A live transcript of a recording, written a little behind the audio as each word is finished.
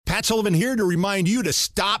Matt Sullivan here to remind you to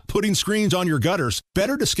stop putting screens on your gutters.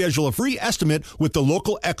 Better to schedule a free estimate with the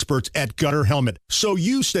local experts at Gutter Helmet so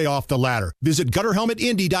you stay off the ladder. Visit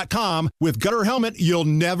GutterHelmetIndy.com. With Gutter Helmet, you'll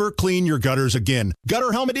never clean your gutters again.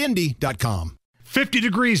 GutterHelmetIndy.com. 50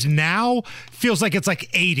 degrees now feels like it's like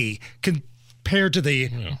 80 compared to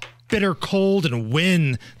the bitter cold and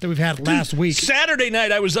wind that we've had last week. Saturday night,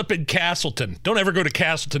 I was up in Castleton. Don't ever go to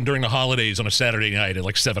Castleton during the holidays on a Saturday night at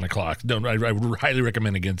like 7 o'clock. I highly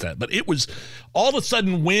recommend against that. But it was all of a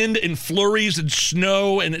sudden wind and flurries and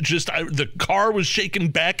snow, and the car was shaking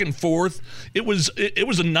back and forth. It was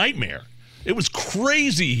a nightmare. It was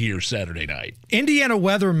crazy here Saturday night. Indiana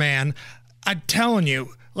weatherman, I'm telling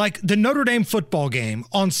you, like the Notre Dame football game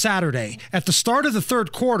on Saturday, at the start of the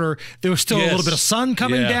third quarter, there was still a little bit of sun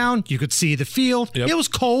coming down. You could see the field. Yep. It was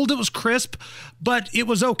cold. It was crisp, but it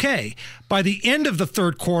was okay. By the end of the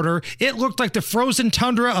third quarter, it looked like the frozen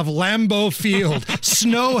tundra of Lambeau Field.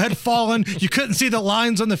 Snow had fallen. You couldn't see the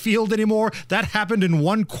lines on the field anymore. That happened in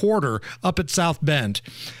one quarter up at South Bend.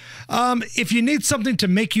 If you need something to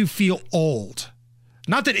make you feel old,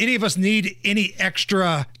 not that any of us need any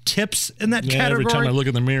extra tips in that category. Every time I look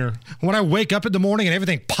in the mirror. When I wake up in the morning and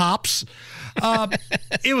everything pops.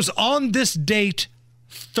 It was on this date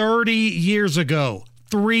 30 years ago,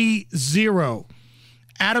 3-0.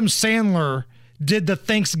 Adam Sandler did the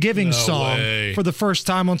Thanksgiving song for the first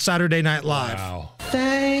time on Saturday Night Live. Wow.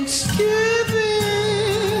 Thanksgiving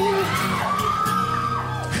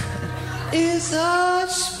is a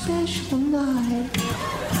special night.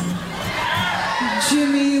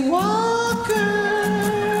 Jimmy Walker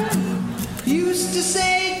used to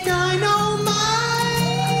say dynamite.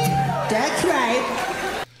 That's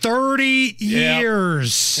right. 30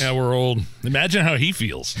 years. Yeah, we're old. Imagine how he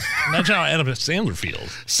feels. Imagine how Adam Sandler feels.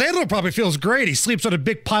 Sandler probably feels great. He sleeps on a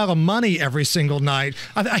big pile of money every single night.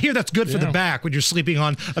 I hear that's good for the back when you're sleeping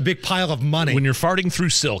on a big pile of money. When you're farting through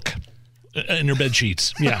silk in your bed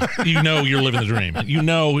sheets. Yeah, you know you're living the dream. You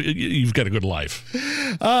know you've got a good life.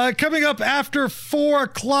 Coming up after 4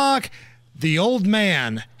 o'clock, the old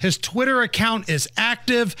man. His Twitter account is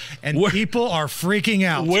active, and people are freaking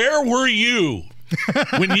out. Where were you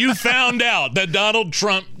when you found out that Donald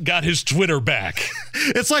Trump got his Twitter back?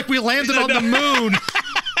 It's like we landed on the moon.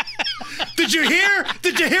 Did you hear?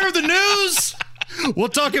 Did you hear the news? We'll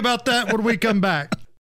talk about that when we come back.